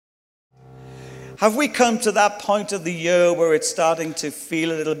Have we come to that point of the year where it's starting to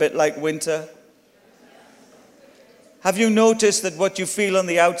feel a little bit like winter? Have you noticed that what you feel on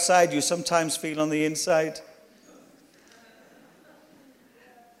the outside, you sometimes feel on the inside?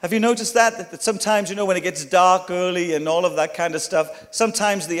 Have you noticed that sometimes, when it gets dark early and all of that kind of stuff,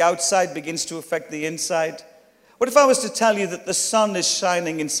 sometimes the outside begins to affect the inside? What if I was to tell you that the sun is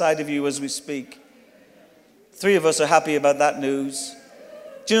shining inside of you as we speak? 3 of us are happy about that news.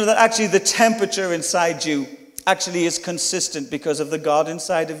 Do you know that actually the temperature inside you actually is consistent because of the God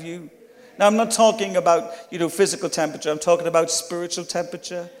inside of you? Now, I'm not talking about, physical temperature. I'm talking about spiritual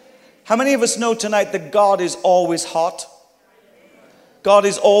temperature. How many of us know tonight that God is always hot? God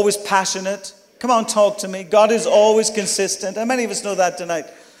is always passionate. Come on, talk to me. God is always consistent. How many of us know that tonight?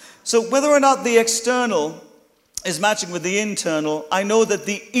 So whether or not the external is matching with the internal, I know that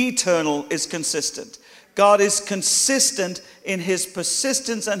the eternal is consistent. God is consistent in his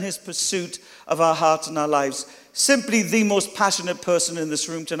persistence and his pursuit of our hearts and our lives. Simply the most passionate person in this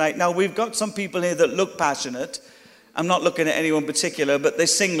room tonight. Now, we've got some people here that look passionate. I'm not looking at anyone particular, but they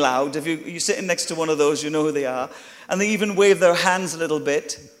sing loud. If you're sitting next to one of those, you know who they are. And they even wave their hands a little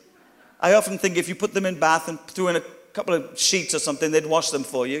bit. I often think if you put them in bath and threw in a couple of sheets or something, they'd wash them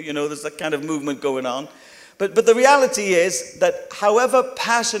for you. There's that kind of movement going on. But the reality is that however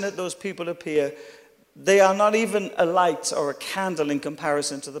passionate those people appear, they are not even a light or a candle in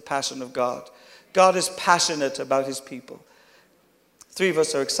comparison to the passion of God. God is passionate about his people. 3 of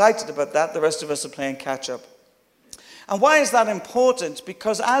us are excited about that. The rest of us are playing catch up. And why is that important?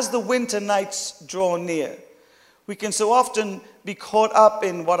 Because as the winter nights draw near, we can so often be caught up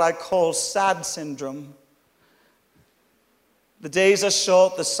in what I call sad syndrome. The days are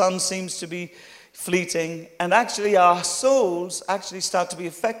short, the sun seems to be fleeting, and actually our souls actually start to be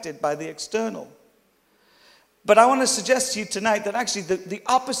affected by the external. But I want to suggest to you tonight that actually the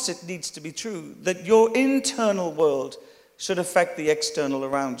opposite needs to be true, that your internal world should affect the external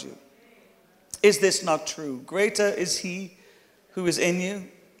around you. Is this not true? Greater is he who is in you.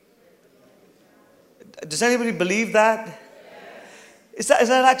 Does anybody believe that? Is that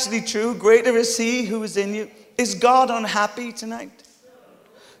actually true? Greater is he who is in you. Is God unhappy tonight?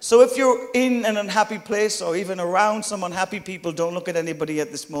 So if you're in an unhappy place or even around some unhappy people, don't look at anybody at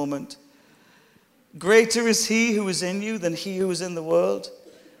this moment. Greater is he who is in you than he who is in the world.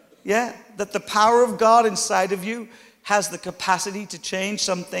 Yeah, that the power of God inside of you has the capacity to change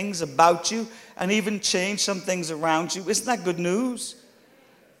some things about you and even change some things around you. Isn't that good news?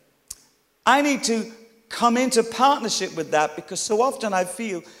 I need to come into partnership with that because so often I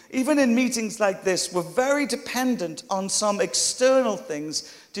feel, even in meetings like this, we're very dependent on some external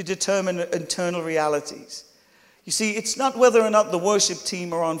things to determine internal realities. You see, it's not whether or not the worship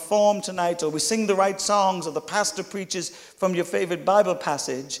team are on form tonight or we sing the right songs or the pastor preaches from your favorite Bible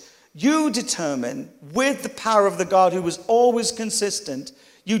passage. You determine, with the power of the God who is always consistent,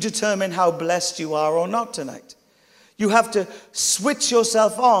 you determine how blessed you are or not tonight. You have to switch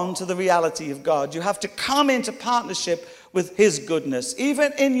yourself on to the reality of God. You have to come into partnership with his goodness.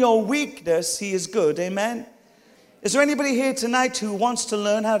 Even in your weakness, he is good. Amen? Is there anybody here tonight who wants to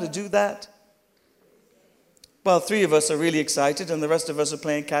learn how to do that? Well, 3 of us are really excited and the rest of us are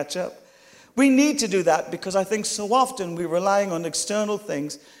playing catch up. We need to do that because I think so often we're relying on external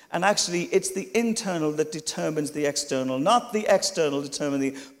things and actually it's the internal that determines the external, not the external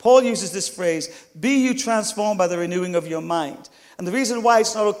determining. Paul uses this phrase, be you transformed by the renewing of your mind. And the reason why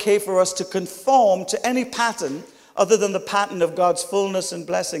it's not okay for us to conform to any pattern other than the pattern of God's fullness and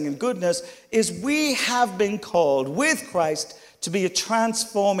blessing and goodness is we have been called with Christ to be a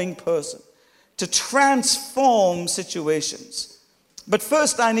transforming person, to transform situations. But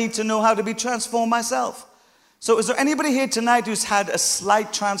first I need to know how to be transformed myself. So is there anybody here tonight who's had a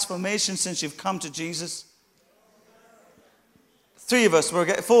slight transformation since you've come to Jesus? 3 of us, we're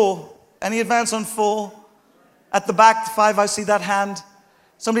getting 4. Any advance on 4? At the back, 5, I see that hand.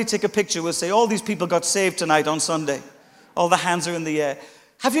 Somebody take a picture. We'll say, all these people got saved tonight on Sunday. All the hands are in the air.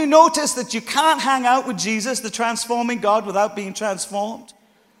 Have you noticed that you can't hang out with Jesus, the transforming God, without being transformed?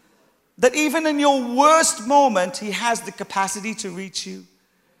 That even in your worst moment, he has the capacity to reach you.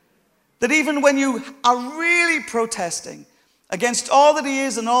 That even when you are really protesting against all that he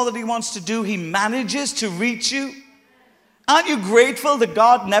is and all that he wants to do, he manages to reach you. Aren't you grateful that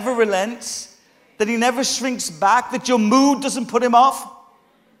God never relents? That he never shrinks back? That your mood doesn't put him off?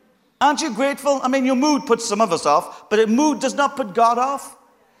 Aren't you grateful? I mean, your mood puts some of us off, but a mood does not put God off.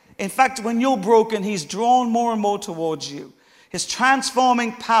 In fact, when you're broken, he's drawn more and more towards you. His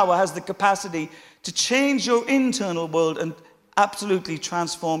transforming power has the capacity to change your internal world and absolutely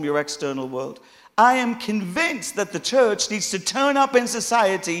transform your external world. I am convinced that the church needs to turn up in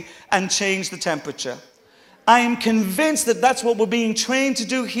society and change the temperature. I am convinced that that's what we're being trained to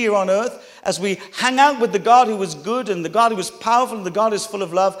do here on earth as we hang out with the God who is good and the God who is powerful and the God who is full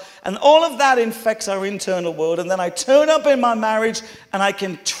of love. And all of that infects our internal world. And then I turn up in my marriage and I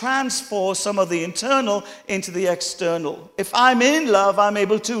can transfer some of the internal into the external. If I'm in love, I'm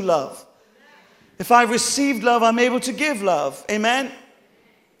able to love. If I've received love, I'm able to give love. Amen?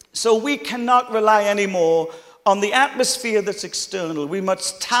 So we cannot rely anymore on the atmosphere that's external. We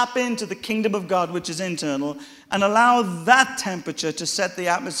must tap into the kingdom of God, which is internal, and allow that temperature to set the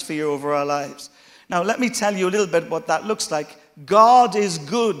atmosphere over our lives. Now, let me tell you a little bit what that looks like. God is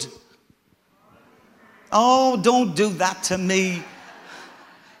good. Oh, don't do that to me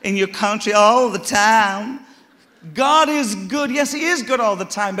in your country all the time. God is good. Yes, he is good all the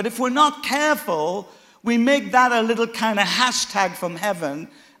time. But if we're not careful, we make that a little kind of hashtag from heaven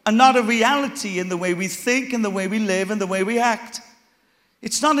and not a reality in the way we think, in the way we live, and the way we act.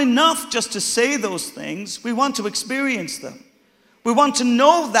 It's not enough just to say those things. We want to experience them. We want to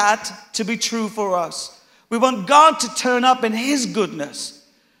know that to be true for us. We want God to turn up in his goodness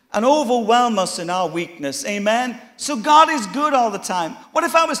and overwhelm us in our weakness. Amen? So God is good all the time. What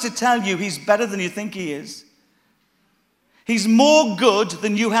if I was to tell you he's better than you think he is? He's more good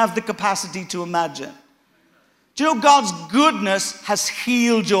than you have the capacity to imagine. Do you know God's goodness has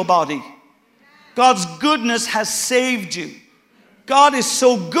healed your body? God's goodness has saved you. God is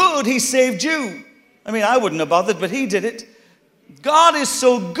so good, he saved you. I mean, I wouldn't have bothered, but he did it. God is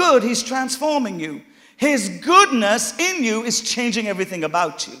so good, he's transforming you. His goodness in you is changing everything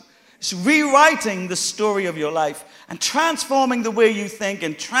about you. It's rewriting the story of your life and transforming the way you think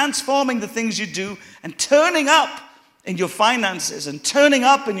and transforming the things you do and turning up in your finances and turning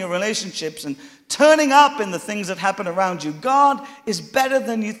up in your relationships and turning up in the things that happen around you. God is better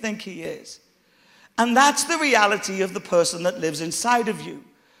than you think he is. And that's the reality of the person that lives inside of you.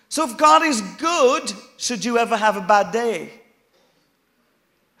 So if God is good, should you ever have a bad day?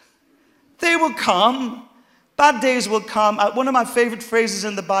 They will come. Bad days will come. One of my favorite phrases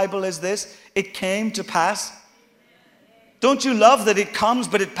in the Bible is this: it came to pass. Don't you love that it comes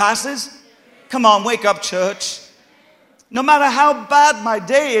but it passes? Come on, wake up, church. No matter how bad my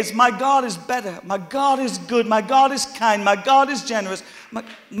day is, my God is better. My God is good. My God is kind. My God is generous.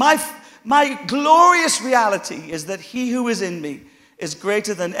 My glorious reality is that he who is in me is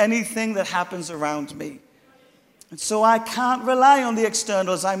greater than anything that happens around me. And so I can't rely on the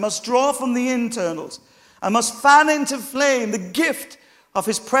externals. I must draw from the internals. I must fan into flame the gift of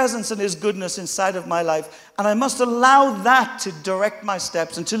his presence and his goodness inside of my life. And I must allow that to direct my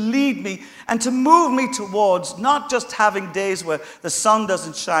steps and to lead me and to move me towards not just having days where the sun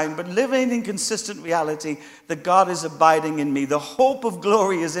doesn't shine, but living in consistent reality that God is abiding in me. The hope of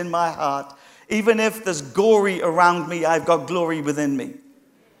glory is in my heart. Even if there's glory around me, I've got glory within me.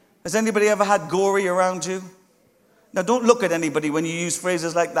 Has anybody ever had glory around you? Now, don't look at anybody when you use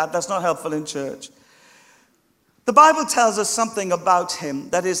phrases like that. That's not helpful in church. The Bible tells us something about him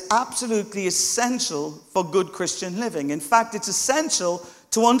that is absolutely essential for good Christian living. In fact, it's essential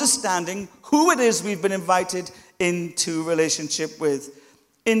to understanding who it is we've been invited into relationship with.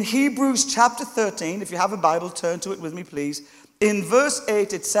 In Hebrews chapter 13, if you have a Bible, turn to it with me, please. In verse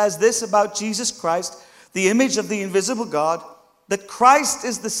 8, it says this about Jesus Christ, the image of the invisible God, that Christ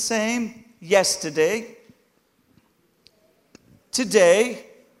is the same yesterday, today,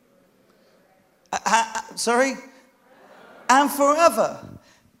 and forever.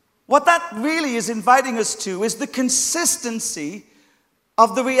 What that really is inviting us to is the consistency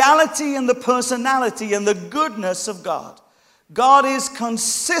of the reality and the personality and the goodness of God. God is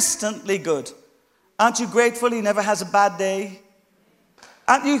consistently good. Aren't you grateful he never has a bad day?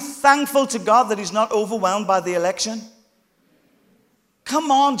 Aren't you thankful to God that he's not overwhelmed by the election?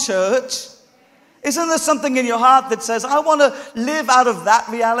 Come on, church. Isn't there something in your heart that says, I want to live out of that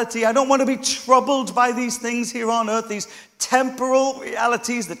reality? I don't want to be troubled by these things here on earth, these temporal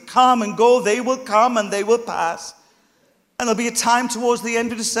realities that come and go. They will come and they will pass. And there'll be a time towards the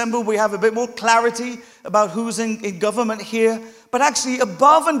end of December we have a bit more clarity about who's in government here. But actually,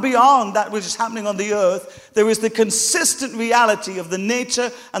 above and beyond that which is happening on the earth, there is the consistent reality of the nature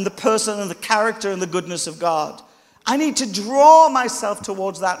and the person and the character and the goodness of God. I need to draw myself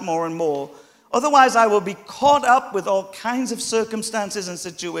towards that more and more. Otherwise, I will be caught up with all kinds of circumstances and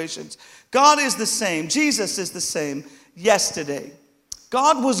situations. God is the same. Jesus is the same yesterday.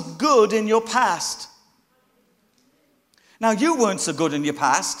 God was good in your past. Now, you weren't so good in your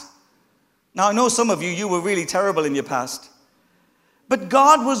past. Now, I know some of you were really terrible in your past. But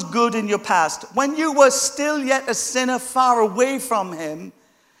God was good in your past. When you were still yet a sinner far away from him,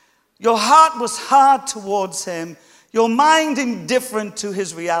 Your heart was hard towards him. Your mind indifferent to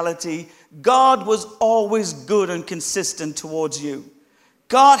his reality. God was always good and consistent towards you.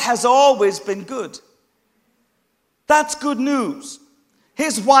 God has always been good. That's good news.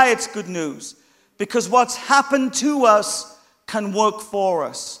 Here's why it's good news. Because what's happened to us can work for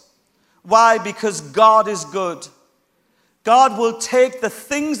us. Why? Because God is good. God will take the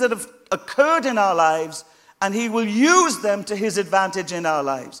things that have occurred in our lives and he will use them to his advantage in our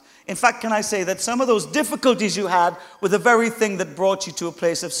lives. In fact, can I say that some of those difficulties you had were the very thing that brought you to a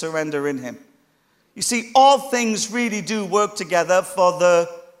place of surrender in him. You see, all things really do work together for the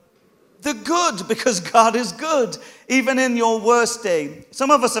good, because God is good, even in your worst day.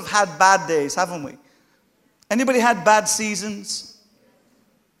 Some of us have had bad days, haven't we? Anybody had bad seasons?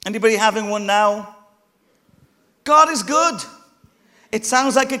 Anybody having one now? God is good. It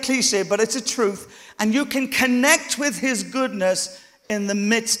sounds like a cliche, but it's a truth. And you can connect with his goodness in the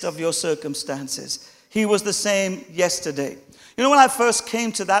midst of your circumstances. He was the same yesterday. You know, when I first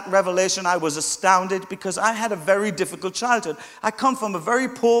came to that revelation, I was astounded because I had a very difficult childhood. I come from a very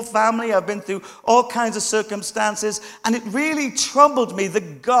poor family. I've been through all kinds of circumstances. And it really troubled me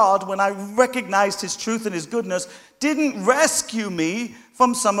that God, when I recognized his truth and his goodness, didn't rescue me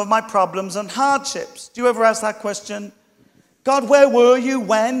from some of my problems and hardships. Do you ever ask that question? God, where were you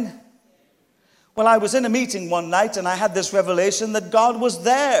when? Well, I was in a meeting one night and I had this revelation that God was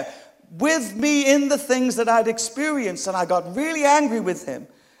there with me in the things that I'd experienced, and I got really angry with him.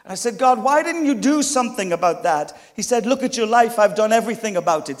 And I said, God, why didn't you do something about that? He said, look at your life. I've done everything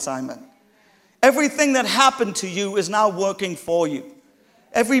about it, Simon. Everything that happened to you is now working for you.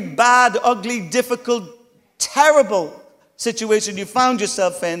 Every bad, ugly, difficult, terrible situation you found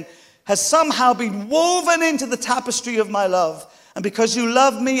yourself in has somehow been woven into the tapestry of my love. And because you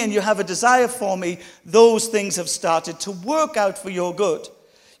love me and you have a desire for me, those things have started to work out for your good.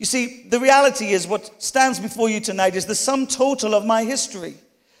 You see, the reality is what stands before you tonight is the sum total of my history.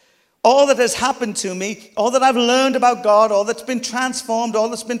 All that has happened to me, all that I've learned about God, all that's been transformed, all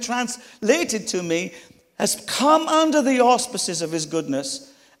that's been translated to me has come under the auspices of his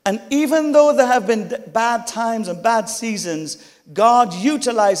goodness. And even though there have been bad times and bad seasons, God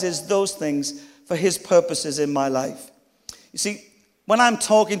utilizes those things for his purposes in my life. You see, when I'm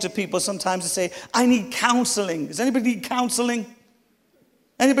talking to people, sometimes they say, I need counseling. Does anybody need counseling?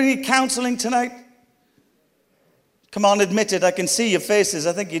 Anybody need counseling tonight? Come on, admit it. I can see your faces.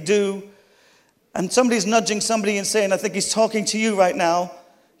 I think you do. And somebody's nudging somebody and saying, I think he's talking to you right now.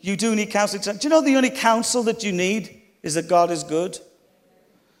 You do need counseling tonight. Do you know the only counsel that you need is that God is good?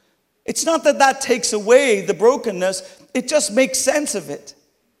 It's not that that takes away the brokenness. It just makes sense of it.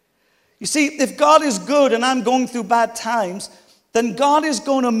 You see, if God is good and I'm going through bad times, then God is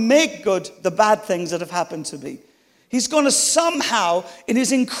going to make good the bad things that have happened to me. He's going to somehow, in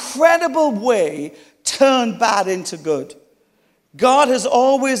his incredible way, turn bad into good. God is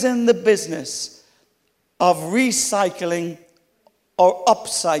always in the business of recycling or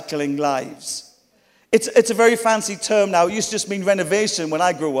upcycling lives. It's a very fancy term now. It used to just mean renovation when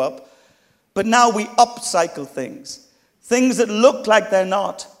I grew up. But now we upcycle things. Things that look like they're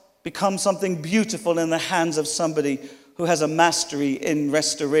not become something beautiful in the hands of somebody who has a mastery in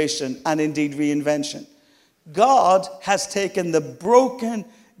restoration and indeed reinvention. God has taken the broken,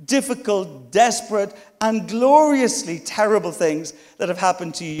 difficult, desperate, and gloriously terrible things that have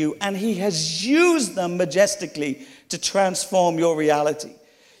happened to you, and he has used them majestically to transform your reality.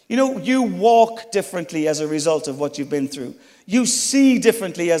 You know, you walk differently as a result of what you've been through. You see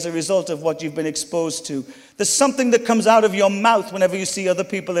differently as a result of what you've been exposed to. There's something that comes out of your mouth whenever you see other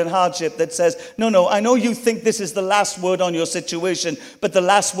people in hardship that says, no, I know you think this is the last word on your situation, but the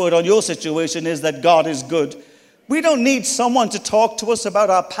last word on your situation is that God is good. We don't need someone to talk to us about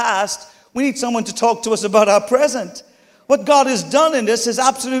our past. We need someone to talk to us about our present. What God has done in this is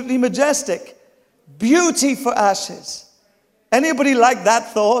absolutely majestic. Beauty for ashes. Anybody like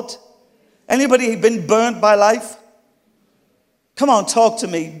that thought? Anybody been burnt by life? Come on, talk to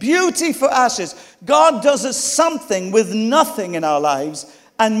me. Beauty for ashes. God does us something with nothing in our lives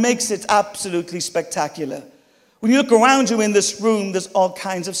and makes it absolutely spectacular. When you look around you in this room, there's all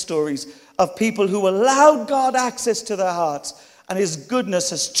kinds of stories of people who allowed God access to their hearts, and his goodness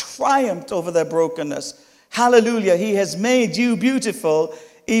has triumphed over their brokenness. Hallelujah. He has made you beautiful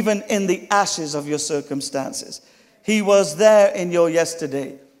even in the ashes of your circumstances. He was there in your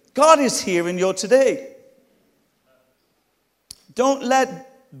yesterday. God is here in your today. Don't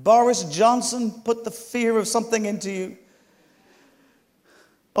let Boris Johnson put the fear of something into you,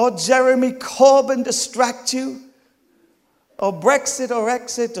 or Jeremy Corbyn distract you, or Brexit or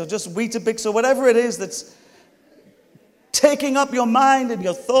exit, or just Weetabix, or whatever it is that's taking up your mind and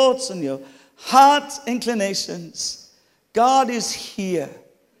your thoughts and your heart inclinations, God is here.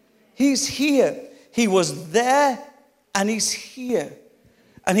 He's here. He was there and he's here.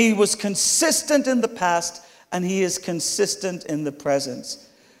 And he was consistent in the past and he is consistent in the present.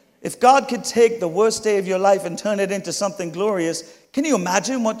 If God could take the worst day of your life and turn it into something glorious, can you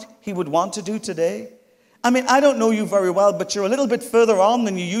imagine what he would want to do today? I mean, I don't know you very well, but you're a little bit further on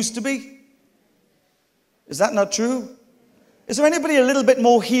than you used to be. Is that not true? Is there anybody a little bit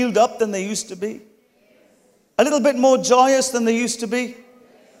more healed up than they used to be? A little bit more joyous than they used to be?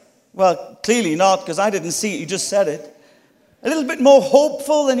 Well, clearly not, because I didn't see it. You just said it. A little bit more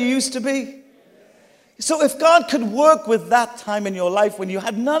hopeful than you used to be? So if God could work with that time in your life when you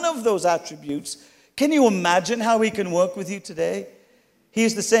had none of those attributes, can you imagine how he can work with you today? He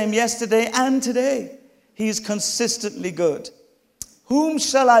is the same yesterday and today. He is consistently good. Whom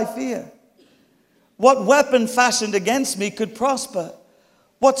shall I fear? What weapon fashioned against me could prosper?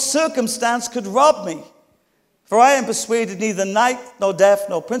 What circumstance could rob me? For I am persuaded neither night nor death,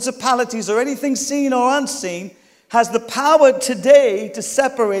 nor principalities or anything seen or unseen has the power today to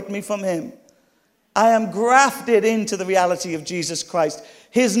separate me from him. I am grafted into the reality of Jesus Christ.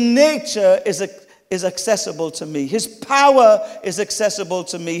 His nature is accessible to me. His power is accessible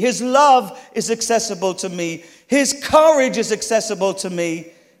to me. His love is accessible to me. His courage is accessible to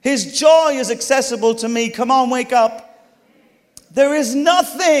me. His joy is accessible to me. Come on, wake up. There is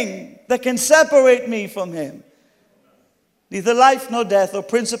nothing that can separate me from him. Neither life nor death or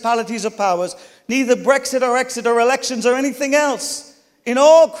principalities or powers, neither Brexit or exit or elections or anything else in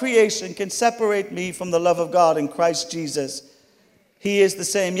all creation can separate me from the love of God in Christ Jesus. He is the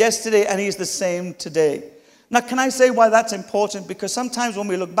same yesterday and he is the same today. Now, can I say why that's important? Because sometimes when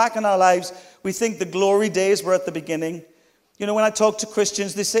we look back in our lives, we think the glory days were at the beginning. You know, when I talk to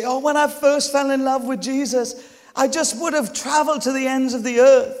Christians, they say, oh, when I first fell in love with Jesus, I just would have traveled to the ends of the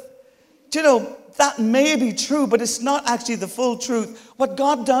earth. Do you know, that may be true, but it's not actually the full truth. What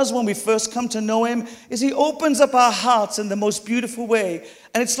God does when we first come to know him is he opens up our hearts in the most beautiful way.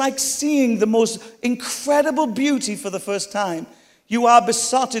 And it's like seeing the most incredible beauty for the first time. You are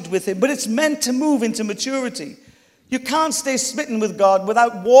besotted with him, but it's meant to move into maturity. You can't stay smitten with God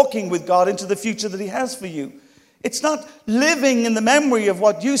without walking with God into the future that he has for you. It's not living in the memory of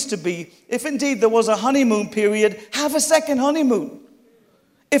what used to be. If indeed there was a honeymoon period, have a second honeymoon.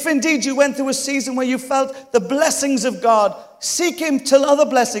 If indeed you went through a season where you felt the blessings of God, seek him till other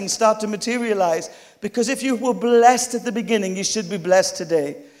blessings start to materialize. Because if you were blessed at the beginning, you should be blessed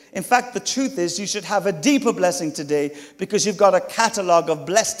today. In fact, the truth is you should have a deeper blessing today because you've got a catalog of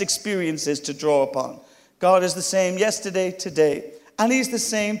blessed experiences to draw upon. God is the same yesterday, today, and he's the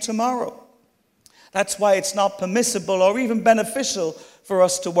same tomorrow. That's why it's not permissible or even beneficial for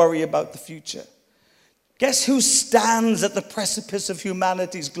us to worry about the future. Guess who stands at the precipice of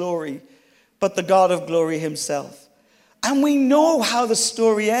humanity's glory but the God of glory himself? And we know how the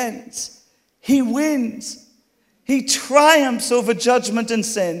story ends. He wins. He triumphs over judgment and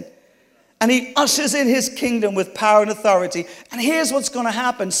sin. And he ushers in his kingdom with power and authority. And here's what's going to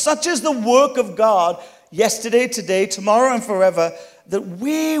happen. Such is the work of God yesterday, today, tomorrow, and forever, that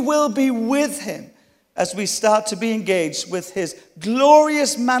we will be with him as we start to be engaged with his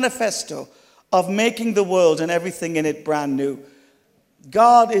glorious manifesto of making the world and everything in it brand new.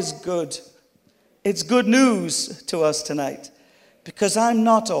 God is good. It's good news to us tonight because I'm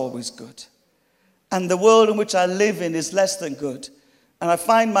not always good. And the world in which I live in is less than good. And I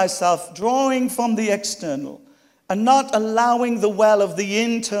find myself drawing from the external and not allowing the well of the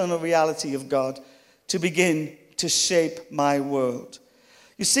internal reality of God to begin to shape my world.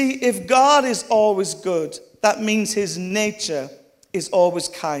 You see, if God is always good, that means his nature is always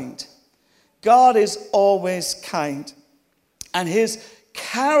kind. God is always kind. And his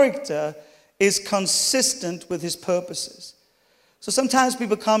character is consistent with his purposes. So sometimes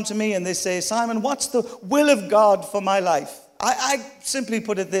people come to me and they say, Simon, what's the will of God for my life? I simply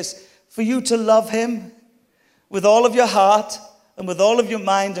put it this, for you to love him with all of your heart and with all of your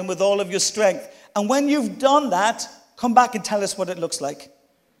mind and with all of your strength. And when you've done that, come back and tell us what it looks like.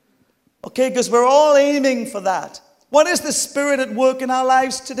 Okay, because we're all aiming for that. What is the Spirit at work in our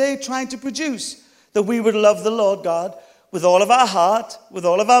lives today trying to produce? That we would love the Lord God with all of our heart, with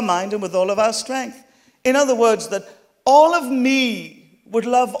all of our mind, and with all of our strength. In other words, that all of me would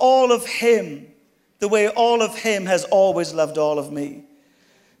love all of him the way all of him has always loved all of me.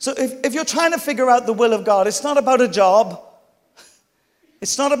 So if you're trying to figure out the will of God, it's not about a job.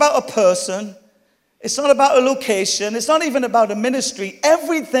 It's not about a person. It's not about a location. It's not even about a ministry.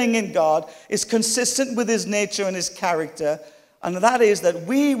 Everything in God is consistent with his nature and his character. And that is that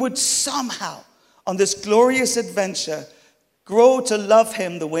we would somehow, on this glorious adventure, Grow to love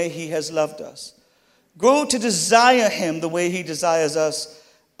him the way he has loved us. Grow to desire him the way he desires us,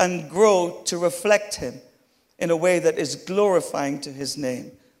 and grow to reflect him in a way that is glorifying to his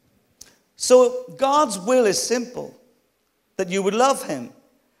name. So God's will is simple, that you would love him.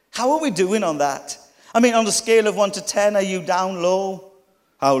 How are we doing on that? I mean, on the scale of 1 to 10, are you down low?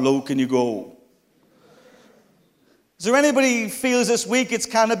 How low can you go? Is there anybody who feels this week it's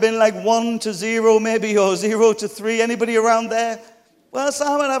kind of been like 1 to 0 maybe, or 0 to 3? Anybody around there? Well,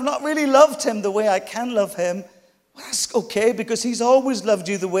 Simon, I've not really loved him the way I can love him. Well, that's okay, because he's always loved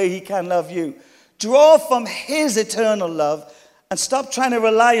you the way he can love you. Draw from his eternal love and stop trying to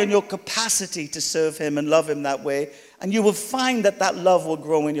rely on your capacity to serve him and love him that way. And you will find that that love will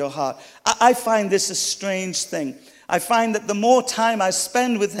grow in your heart. I find this a strange thing. I find that the more time I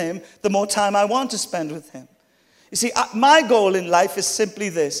spend with him, the more time I want to spend with him. You see, my goal in life is simply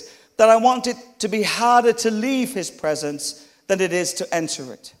this, that I want it to be harder to leave his presence than it is to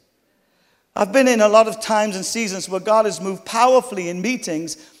enter it. I've been in a lot of times and seasons where God has moved powerfully in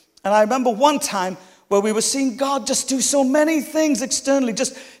meetings. And I remember one time where we were seeing God just do so many things externally.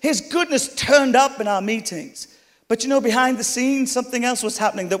 Just his goodness turned up in our meetings. But you know, behind the scenes, something else was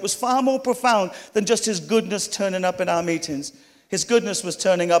happening that was far more profound than just his goodness turning up in our meetings. His goodness was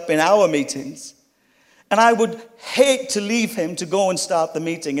turning up in our meetings. And I would hate to leave him to go and start the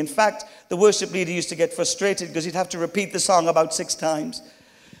meeting. In fact, the worship leader used to get frustrated because he'd have to repeat the song about 6 times.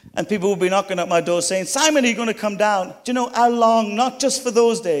 And people would be knocking at my door saying, Simon, are you going to come down? Do you know, I long not just for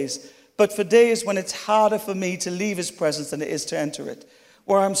those days, but for days when it's harder for me to leave his presence than it is to enter it.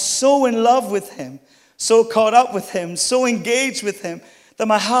 Where I'm so in love with him, so caught up with him, so engaged with him, that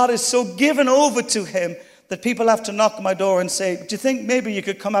my heart is so given over to him that people have to knock on my door and say, do you think maybe you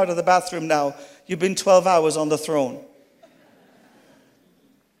could come out of the bathroom now? You've been 12 hours on the throne.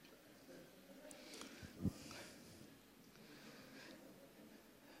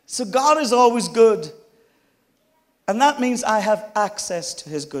 So God is always good. And that means I have access to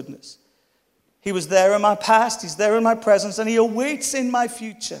his goodness. He was there in my past, he's there in my presence, and he awaits in my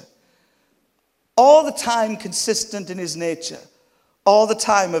future. All the time consistent in his nature. All the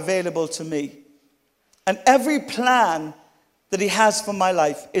time available to me. And every plan that he has for my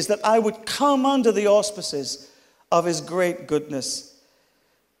life is that I would come under the auspices of his great goodness.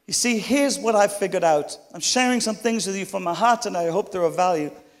 You see, here's what I've figured out. I'm sharing some things with you from my heart, and I hope they're of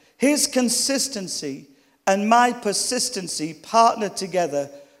value. His consistency and my persistency partnered together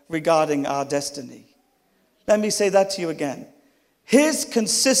regarding our destiny. Let me say that to you again. His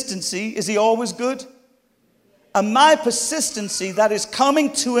consistency, is he always good? And my persistency, that is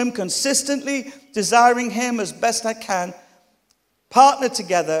coming to him consistently, desiring him as best I can, partner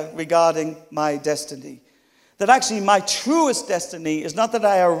together regarding my destiny. That actually my truest destiny is not that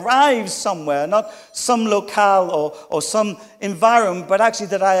I arrive somewhere, not some locale or some environment, but actually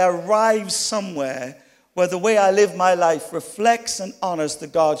that I arrive somewhere where the way I live my life reflects and honors the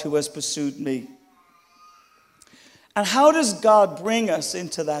God who has pursued me. And how does God bring us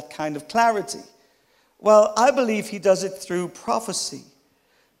into that kind of clarity? Well, I believe he does it through prophecy.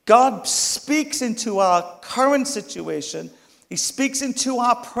 God speaks into our current situation. He speaks into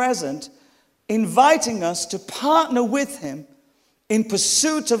our present, inviting us to partner with him in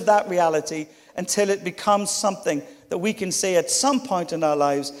pursuit of that reality until it becomes something that we can say at some point in our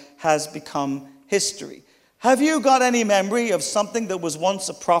lives has become history. Have you got any memory of something that was once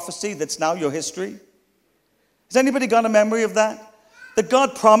a prophecy that's now your history? Has anybody got a memory of that? That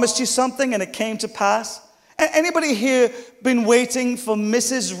God promised you something and it came to pass? Anybody here been waiting for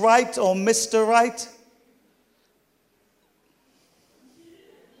Mrs. Right or Mr. Right?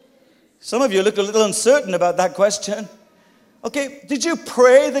 Some of you look a little uncertain about that question. Okay, did you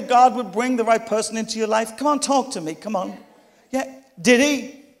pray that God would bring the right person into your life? Come on, talk to me, come on. Yeah, did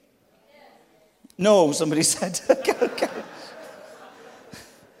he? No, somebody said. Okay.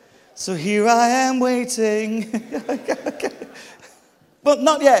 So here I am waiting. Okay. Well,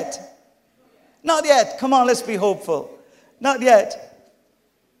 not yet. Not yet. Come on, let's be hopeful. Not yet.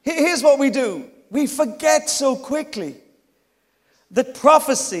 Here's what we do. We forget so quickly that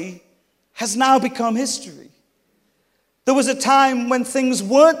prophecy has now become history. There was a time when things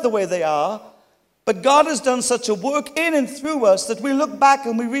weren't the way they are, but God has done such a work in and through us that we look back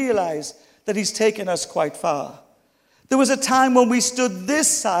and we realize that he's taken us quite far. There was a time when we stood this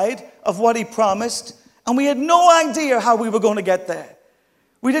side of what he promised, and we had no idea how we were going to get there.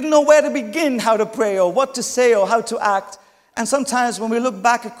 We didn't know where to begin, how to pray, or what to say, or how to act. And sometimes when we look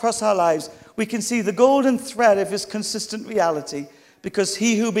back across our lives, we can see the golden thread of his consistent reality, because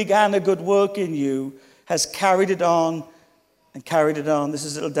he who began a good work in you has carried it on and carried it on. This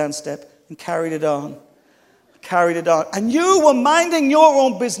is a little dance step, and carried it on carried it on. And you were minding your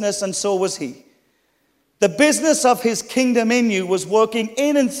own business, and so was he. The business of his kingdom in you was working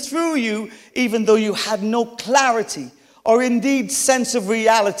in and through you, even though you had no clarity or indeed sense of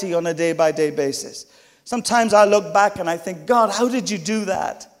reality on a day-by-day basis. Sometimes I look back and I think, God, how did you do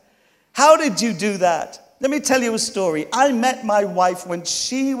that? How did you do that? Let me tell you a story. I met my wife when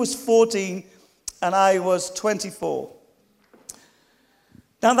she was 14 and I was 24.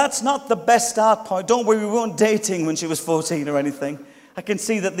 Now, that's not the best start point. Don't worry, we weren't dating when she was 14 or anything. I can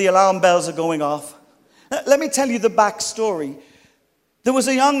see that the alarm bells are going off. Let me tell you the backstory. There was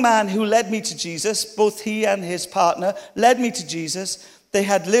a young man who led me to Jesus. Both he and his partner led me to Jesus. They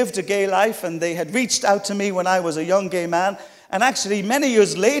had lived a gay life, and they had reached out to me when I was a young gay man. And actually, many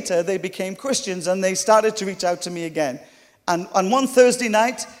years later, they became Christians, and they started to reach out to me again. And on one Thursday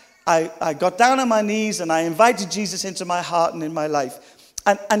night, I got down on my knees, and I invited Jesus into my heart and in my life.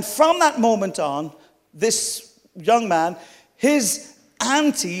 And from that moment on, this young man, his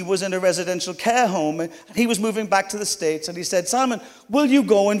auntie was in a residential care home, and he was moving back to the States, and he said, Simon, will you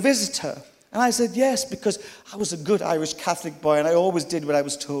go and visit her? And I said, yes, because I was a good Irish Catholic boy, and I always did what I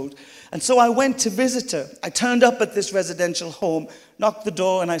was told. And so I went to visit her. I turned up at this residential home, knocked the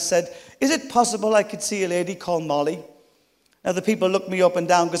door, and I said, is it possible I could see a lady called Molly? Now, the people looked me up and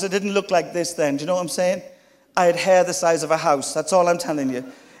down, because I didn't look like this then. Do you know what I'm saying? I had hair the size of a house. That's all I'm telling you.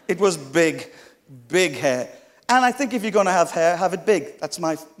 It was big, big hair. And I think if you're going to have hair, have it big. That's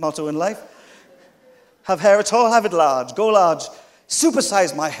my motto in life. Have hair at all, have it large. Go large.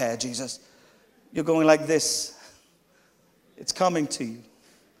 Supersize my hair, Jesus. You're going like this. It's coming to you.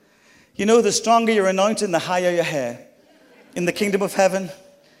 You know, the stronger your anointing, the higher your hair. In the kingdom of heaven,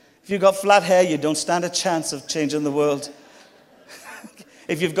 if you've got flat hair, you don't stand a chance of changing the world.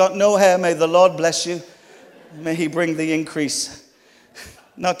 If you've got no hair, may the Lord bless you. May he bring the increase.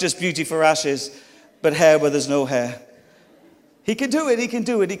 Not just beauty for ashes, but hair where there's no hair. He can do it, he can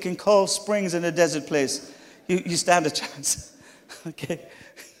do it. He can call springs in a desert place. You stand a chance. Okay.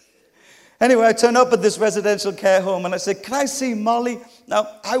 Anyway, I turned up at this residential care home and I said, can I see Molly? Now,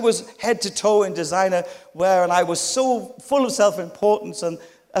 I was head to toe in designer wear and I was so full of self-importance. And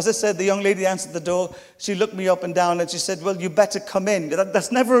as I said, the young lady answered the door. She looked me up and down and she said, well, you better come in.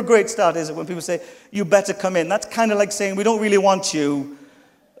 That's never a great start, is it, when people say, you better come in? That's kind of like saying, we don't really want you.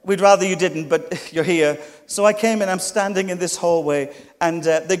 We'd rather you didn't, but you're here. So I came and I'm standing in this hallway. And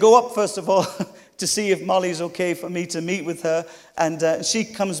they go up, first of all, to see if Molly's okay for me to meet with her. And she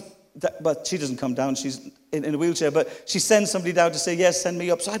comes, but she doesn't come down. She's in a wheelchair. But she sends somebody down to say, yes, send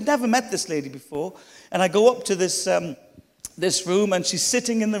me up. So I'd never met this lady before. And I go up to this room, and she's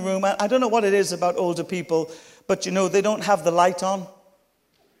sitting in the room. I don't know what it is about older people, but, you know, they don't have the light on.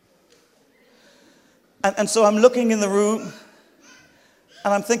 And so I'm looking in the room.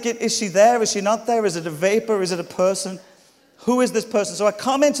 And I'm thinking, is she there? Is she not there? Is it a vapor? Is it a person? Who is this person? So I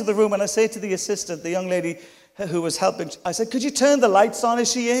come into the room and I say to the assistant, the young lady who was helping, I said, could you turn the lights on?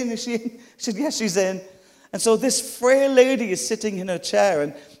 Is she in? Is she in? She said, yes, she's in. And so this frail lady is sitting in her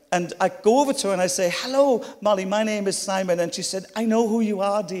chair, and I go over to her and I say, hello, Molly, my name is Simon. And she said, I know who you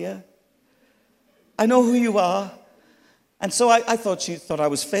are, dear. I know who you are. And so I thought she thought I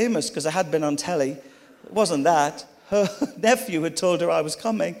was famous because I had been on telly. It wasn't that. Her nephew had told her I was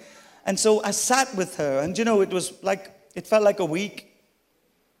coming. And so I sat with her. And, you know, it felt like a week.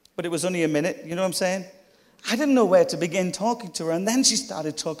 But it was only a minute. You know what I'm saying? I didn't know where to begin talking to her. And then she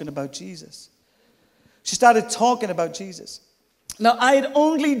started talking about Jesus. She started talking about Jesus. Now, I had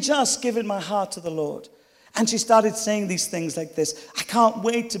only just given my heart to the Lord. And she started saying these things like this. I can't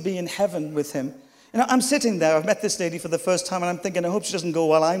wait to be in heaven with him. You know, I'm sitting there. I've met this lady for the first time. And I'm thinking, I hope she doesn't go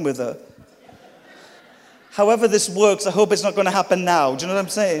while I'm with her. However this works, I hope it's not going to happen now. Do you know what I'm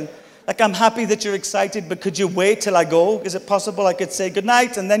saying? Like, I'm happy that you're excited, but could you wait till I go? Is it possible I could say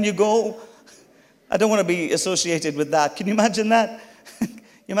goodnight and then you go? I don't want to be associated with that. Can you imagine that? You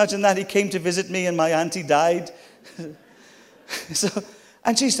imagine that he came to visit me and my auntie died?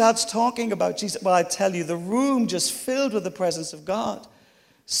 And she starts talking about Jesus. Well, I tell you, the room just filled with the presence of God.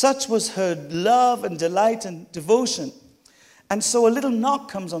 Such was her love and delight and devotion. And so a little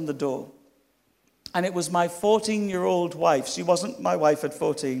knock comes on the door. And it was my 14-year-old wife. She wasn't my wife at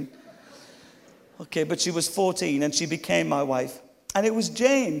 14. Okay, but she was 14 and she became my wife. And it was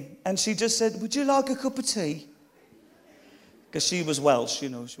Jane. And she just said, would you like a cup of tea? Because she was Welsh, you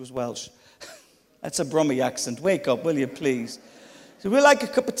know, she was Welsh. That's a Brummie accent. Wake up, will you, please? So we'd like a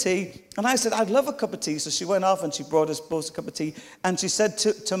cup of tea. And I said, I'd love a cup of tea. So she went off and she brought us both a cup of tea. And she said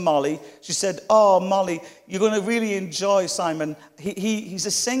to Molly, she said, oh, Molly, you're going to really enjoy Simon. He's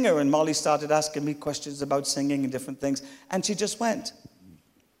a singer. And Molly started asking me questions about singing and different things. And she just went.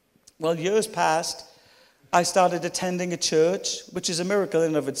 Well, years passed. I started attending a church, which is a miracle in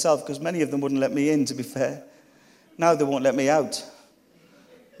and of itself, because many of them wouldn't let me in, to be fair. Now they won't let me out.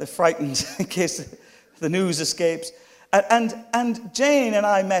 They're frightened in case the news escapes. And Jane and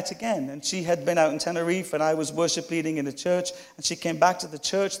I met again, and she had been out in Tenerife, and I was worship leading in a church, and she came back to the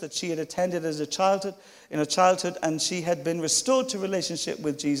church that she had attended as a childhood, and she had been restored to relationship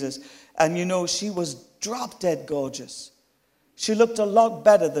with Jesus. And you know, she was drop dead gorgeous. She looked a lot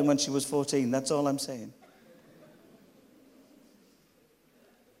better than when she was 14, that's all I'm saying.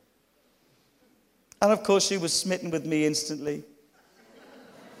 And of course, she was smitten with me instantly.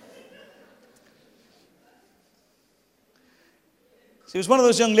 She was one of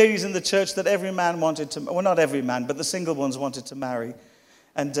those young ladies in the church that every man wanted to, well, not every man, but the single ones wanted to marry.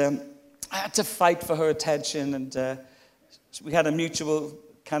 And I had to fight for her attention, and we had a mutual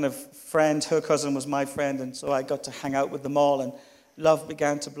kind of friend. Her cousin was my friend, and so I got to hang out with them all, and love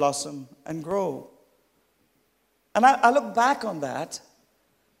began to blossom and grow. And I look back on that,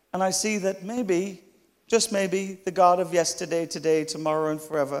 and I see that maybe, just maybe, the God of yesterday, today, tomorrow, and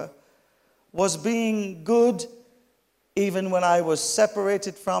forever was being good even when I was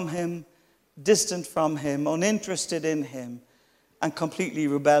separated from him, distant from him, uninterested in him, and completely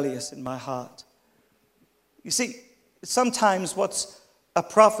rebellious in my heart. You see, sometimes what's a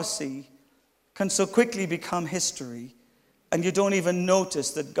prophecy can so quickly become history, and you don't even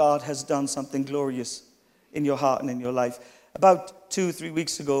notice that God has done something glorious in your heart and in your life. About 2-3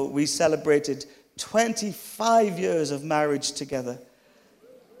 weeks ago, we celebrated 25 years of marriage together.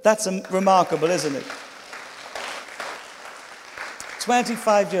 That's remarkable, isn't it?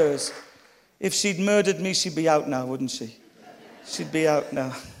 25 years. If she'd murdered me, she'd be out now, wouldn't she? She'd be out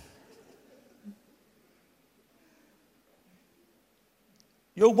now.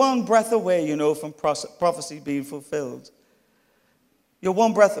 You're one breath away, you know, from prophecy being fulfilled. You're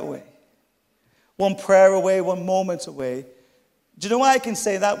one breath away. One prayer away, one moment away. Do you know why I can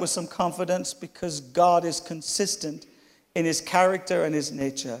say that with some confidence? Because God is consistent in his character and his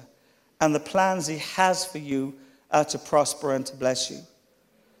nature. And the plans he has for you are to prosper and to bless you.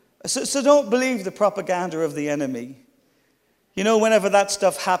 So don't believe the propaganda of the enemy. You know, whenever that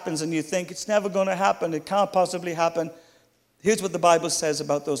stuff happens and you think it's never going to happen, it can't possibly happen, here's what the Bible says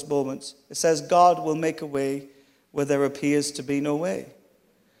about those moments. It says, God will make a way where there appears to be no way.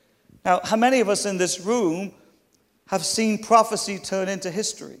 Now, how many of us in this room have seen prophecy turn into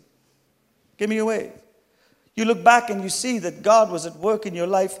history? Give me a wave. You look back and you see that God was at work in your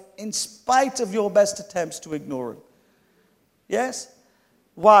life in spite of your best attempts to ignore him. Yes?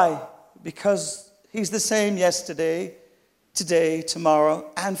 Why? Because he's the same yesterday, today,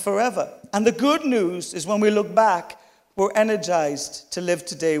 tomorrow, and forever. And the good news is when we look back, we're energized to live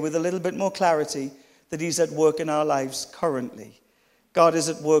today with a little bit more clarity that he's at work in our lives currently. God is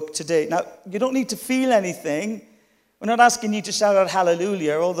at work today. Now, you don't need to feel anything. We're not asking you to shout out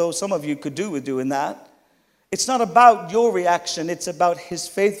hallelujah, although some of you could do with doing that. It's not about your reaction. It's about his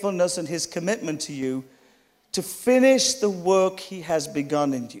faithfulness and his commitment to you to finish the work he has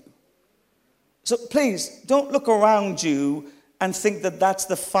begun in you. So please, don't look around you and think that that's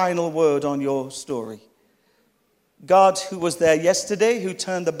the final word on your story. God, who was there yesterday, who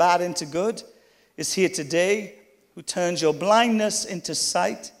turned the bad into good, is here today, who turns your blindness into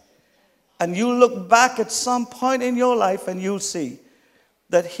sight. And you'll look back at some point in your life and you'll see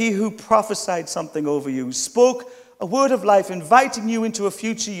that he who prophesied something over you, spoke a word of life, inviting you into a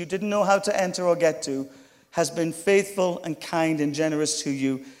future you didn't know how to enter or get to, has been faithful and kind and generous to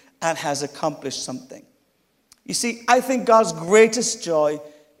you and has accomplished something. You see, I think God's greatest joy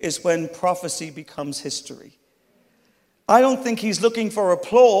is when prophecy becomes history. I don't think he's looking for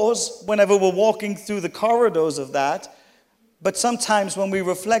applause whenever we're walking through the corridors of that, but sometimes when we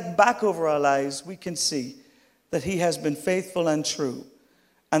reflect back over our lives, we can see that he has been faithful and true,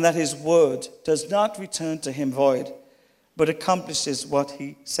 and that his word does not return to him void, but accomplishes what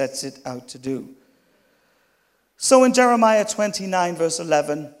he sets it out to do. So in Jeremiah 29, verse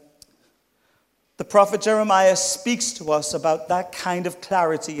 11, the prophet Jeremiah speaks to us about that kind of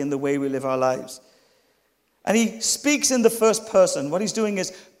clarity in the way we live our lives. And he speaks in the first person. What he's doing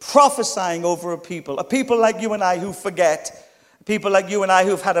is prophesying over a people like you and I who forget, people like you and I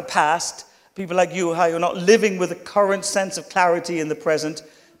who've had a past, people like you who are not living with a current sense of clarity in the present,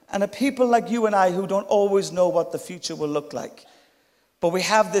 and a people like you and I who don't always know what the future will look like. But we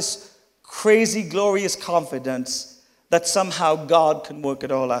have this crazy, glorious confidence that somehow God can work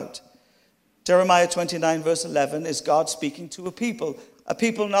it all out. Jeremiah 29, verse 11 is God speaking to a people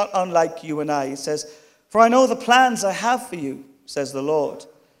not unlike you and I. He says, "For I know the plans I have for you, says the Lord."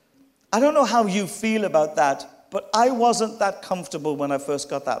 I don't know how you feel about that, but I wasn't that comfortable when I first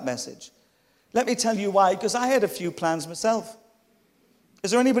got that message. Let me tell you why, because I had a few plans myself.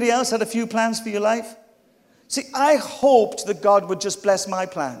 Is there anybody else had a few plans for your life? See, I hoped that God would just bless my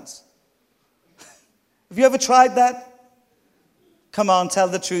plans. Have you ever tried that? Come on, tell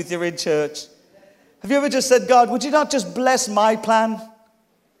the truth, you're in church. Have you ever just said, God, would you not just bless my plan?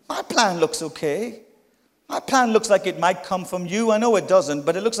 My plan looks okay. My plan looks like it might come from you. I know it doesn't,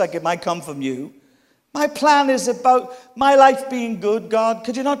 but it looks like it might come from you. My plan is about my life being good, God.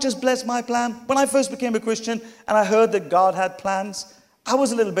 Could you not just bless my plan? When I first became a Christian and I heard that God had plans, I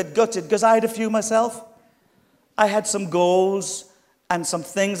was a little bit gutted because I had a few myself. I had some goals and some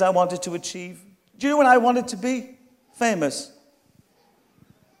things I wanted to achieve. Do you know what I wanted to be? Famous.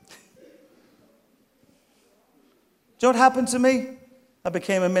 Do you know what happened to me? I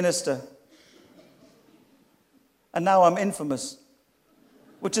became a minister. And now I'm infamous.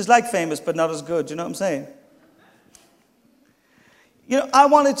 Which is like famous, but not as good. Do you know what I'm saying? You know, I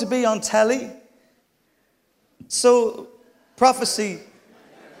wanted to be on telly. So, prophecy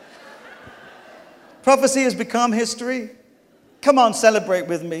has become history. Come on, celebrate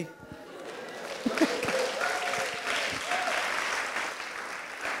with me.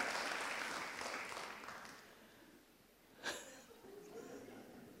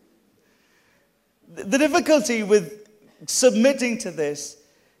 The difficulty with submitting to this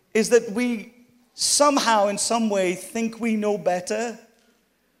is that we somehow, in some way, think we know better.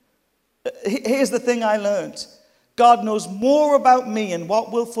 Here's the thing I learned. God knows more about me and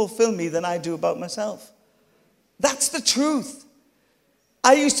what will fulfill me than I do about myself. That's the truth.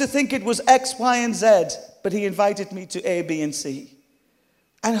 I used to think it was X, Y, and Z, but he invited me to A, B, and C.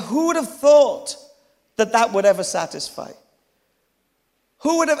 And who would have thought that that would ever satisfy?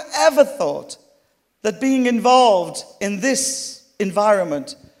 Who would have ever thought that being involved in this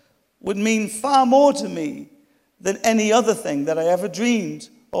environment would mean far more to me than any other thing that I ever dreamed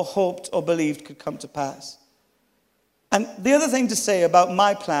or hoped or believed could come to pass? And the other thing to say about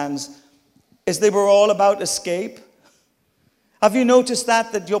my plans is they were all about escape. Have you noticed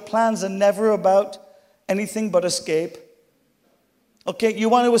that your plans are never about anything but escape? Okay, you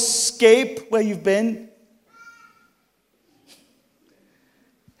want to escape where you've been?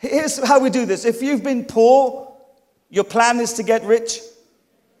 Here's how we do this. If you've been poor, your plan is to get rich.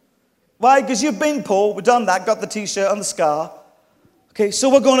 Why? Because you've been poor. We've done that. Got the t-shirt on the scar. Okay, so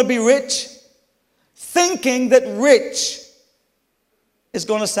we're going to be rich. Thinking that rich is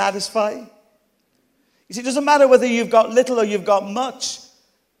going to satisfy. You see, it doesn't matter whether you've got little or you've got much.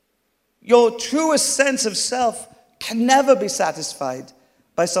 Your truest sense of self can never be satisfied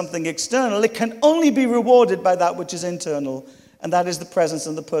by something external. It can only be rewarded by that which is internal. And that is the presence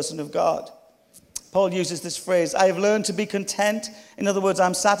and the person of God. Paul uses this phrase, I have learned to be content. In other words,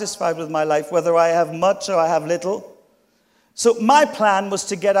 I'm satisfied with my life, whether I have much or I have little. So my plan was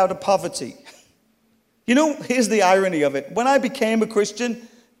to get out of poverty. You know, here's the irony of it. When I became a Christian,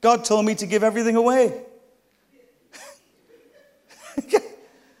 God told me to give everything away.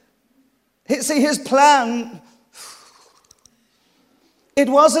 See, his plan, it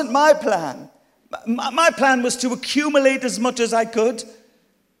wasn't my plan. My plan was to accumulate as much as I could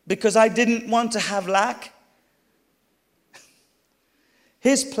because I didn't want to have lack.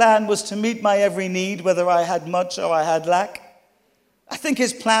 His plan was to meet my every need, whether I had much or I had lack. I think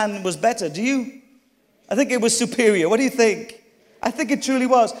his plan was better. Do you? I think it was superior. What do you think? I think it truly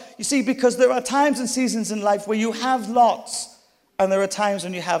was. You see, because there are times and seasons in life where you have lots and there are times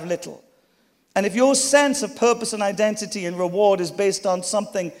when you have little. And if your sense of purpose and identity and reward is based on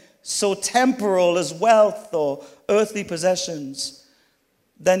something so temporal as wealth or earthly possessions,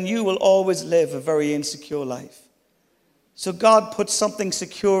 then you will always live a very insecure life. So God put something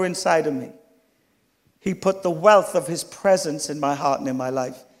secure inside of me. He put the wealth of his presence in my heart and in my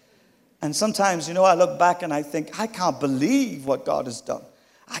life. And sometimes, you know, I look back and I think, I can't believe what God has done.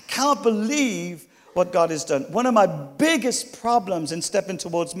 I can't believe what God has done. One of my biggest problems in stepping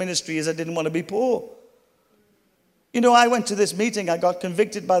towards ministry is I didn't want to be poor. You know, I went to this meeting. I got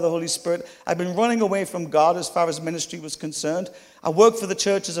convicted by the Holy Spirit. I've been running away from God as far as ministry was concerned. I worked for the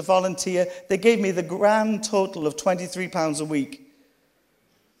church as a volunteer. They gave me the grand total of £23 a week.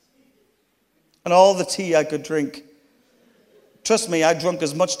 And all the tea I could drink. Trust me, I drank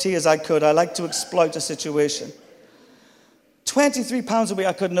as much tea as I could. I like to exploit a situation. £23 a week,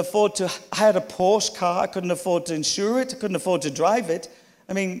 I couldn't afford to. I had a Porsche car. I couldn't afford to insure it. I couldn't afford to drive it.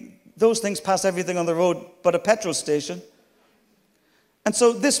 I mean, those things pass everything on the road but a petrol station. And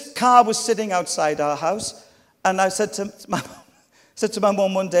so this car was sitting outside our house. And I said to my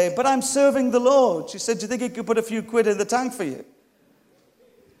mom one day, but I'm serving the Lord. She said, do you think he could put a few quid in the tank for you?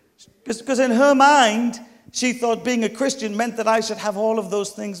 Because in her mind, She thought being a Christian meant that I should have all of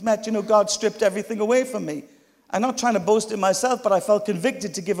those things met. You know, God stripped everything away from me. I'm not trying to boast in myself, but I felt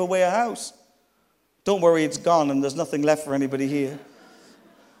convicted to give away a house. Don't worry, it's gone and there's nothing left for anybody here.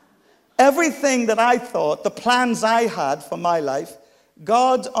 Everything that I thought, the plans I had for my life,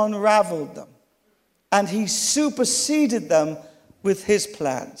 God unraveled them. And he superseded them with his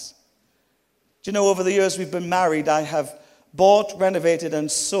plans. Do you know, over the years we've been married, I have bought, renovated,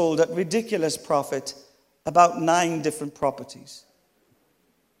 and sold at ridiculous profit about 9 different properties.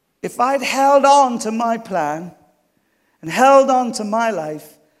 If I'd held on to my plan and held on to my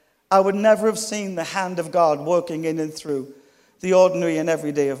life, I would never have seen the hand of God working in and through the ordinary and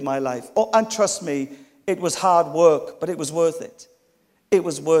everyday of my life. Oh, and trust me, it was hard work, but it was worth it. It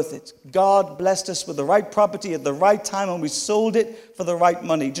was worth it. God blessed us with the right property at the right time, and we sold it for the right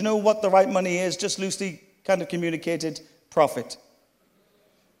money. Do you know what the right money is? Just loosely kind of communicated, profit.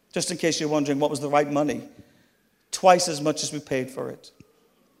 Just in case you're wondering what was the right money. Twice as much as we paid for it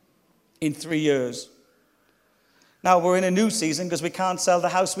in 3 years. Now we're in a new season because we can't sell the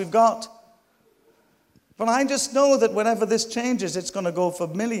house we've got. But I just know that whenever this changes, it's going to go for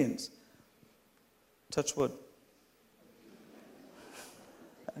millions. Touch wood.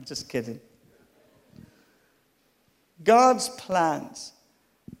 I'm just kidding. God's plans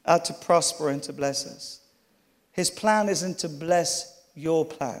are to prosper and to bless us. His plan isn't to bless your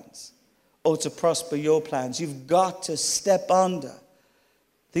plans or to prosper your plans. You've got to step under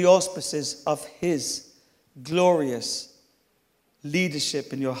the auspices of his glorious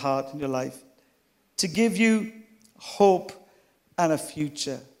leadership in your heart and your life to give you hope and a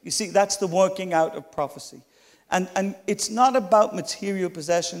future. You see, that's the working out of prophecy. And it's not about material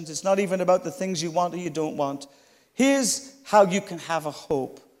possessions. It's not even about the things you want or you don't want. Here's how you can have a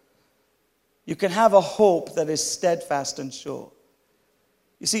hope. You can have a hope that is steadfast and sure.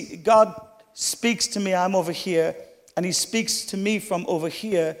 You see, God speaks to me, I'm over here, and he speaks to me from over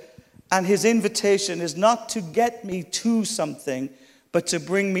here, and his invitation is not to get me to something, but to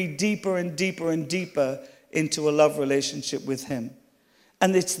bring me deeper and deeper and deeper into a love relationship with him.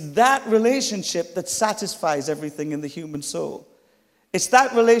 And it's that relationship that satisfies everything in the human soul. It's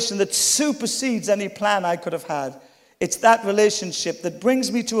that relation that supersedes any plan I could have had. It's that relationship that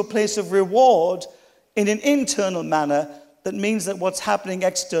brings me to a place of reward in an internal manner that means that what's happening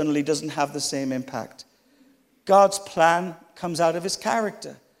externally doesn't have the same impact. God's plan comes out of his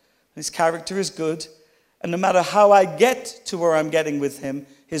character. His character is good. And no matter how I get to where I'm getting with him,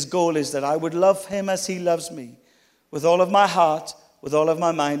 his goal is that I would love him as he loves me, with all of my heart, with all of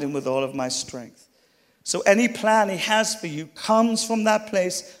my mind, and with all of my strength. So any plan he has for you comes from that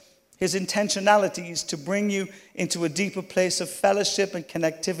place. His intentionality is to bring you into a deeper place of fellowship and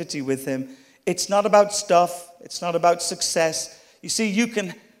connectivity with him. It's not about stuff. It's not about success. You see, you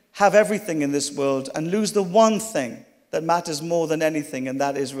can have everything in this world and lose the one thing that matters more than anything, and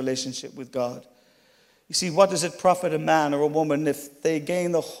that is relationship with God. You see, what does it profit a man or a woman if they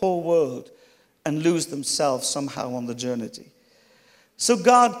gain the whole world and lose themselves somehow on the journey? So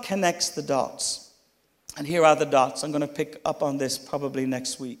God connects the dots. And here are the dots. I'm going to pick up on this probably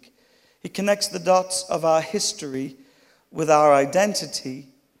next week. He connects the dots of our history with our identity,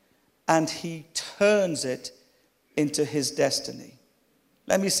 and he turns it into his destiny.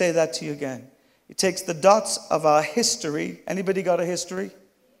 Let me say that to you again. He takes the dots of our history. Anybody got a history?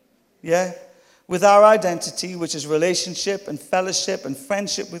 Yeah? With our identity, which is relationship and fellowship and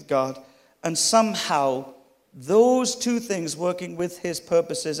friendship with God, and somehow those two things working with his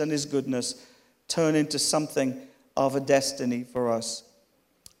purposes and his goodness turn into something of a destiny for us.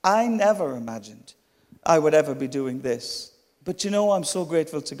 I never imagined I would ever be doing this. But you know, I'm so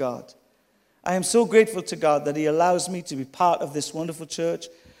grateful to God. I am so grateful to God that he allows me to be part of this wonderful church.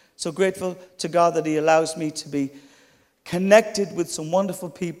 So grateful to God that he allows me to be connected with some wonderful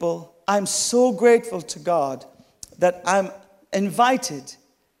people. I'm so grateful to God that I'm invited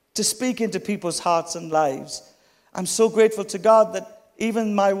to speak into people's hearts and lives. I'm so grateful to God that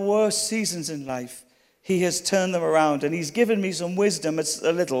even my worst seasons in life, he has turned them around, and he's given me some wisdom, it's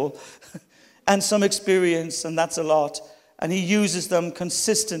a little, and some experience, and that's a lot, and he uses them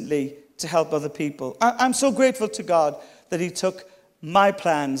consistently to help other people. I'm so grateful to God that he took my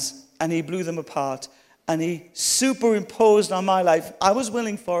plans and he blew them apart, and he superimposed on my life. I was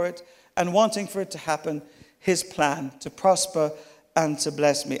willing for it and wanting for it to happen, his plan to prosper and to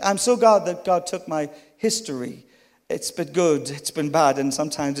bless me. I'm so glad that God took my history. It's been good, it's been bad, and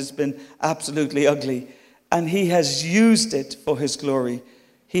sometimes it's been absolutely ugly. And he has used it for his glory.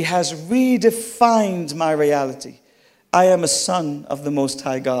 He has redefined my reality. I am a son of the Most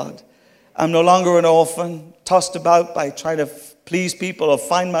High God. I'm no longer an orphan, tossed about by trying to please people or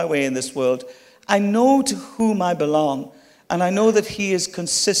find my way in this world. I know to whom I belong. And I know that he is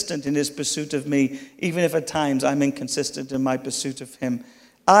consistent in his pursuit of me, even if at times I'm inconsistent in my pursuit of him.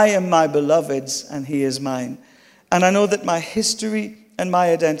 I am my beloved's, and he is mine. And I know that my history and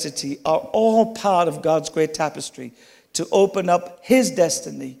my identity are all part of God's great tapestry to open up his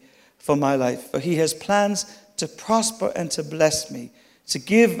destiny for my life. For he has plans to prosper and to bless me, to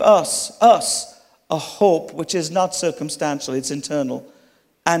give us a hope which is not circumstantial, it's internal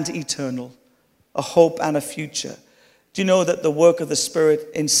and eternal, a hope and a future. Do you know that the work of the Spirit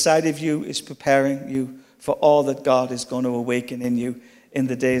inside of you is preparing you for all that God is going to awaken in you in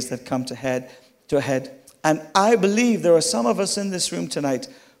the days that come to ahead? And I believe there are some of us in this room tonight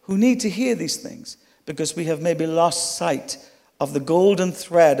who need to hear these things because we have maybe lost sight of the golden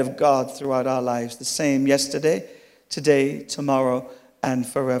thread of God throughout our lives, the same yesterday, today, tomorrow, and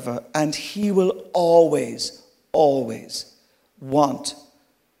forever. And he will always, always want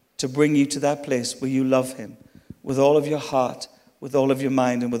to bring you to that place where you love him with all of your heart, with all of your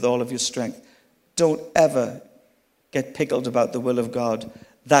mind, and with all of your strength. Don't ever get pickled about the will of God.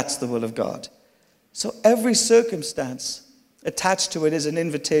 That's the will of God. So every circumstance attached to it is an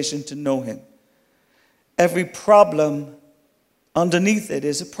invitation to know him. Every problem underneath it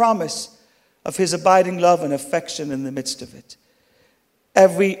is a promise of his abiding love and affection in the midst of it.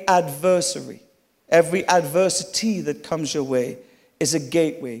 Every adversary, every adversity that comes your way is a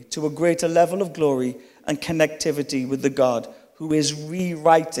gateway to a greater level of glory and connectivity with the God who is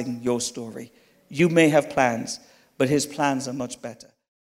rewriting your story. You may have plans, but his plans are much better.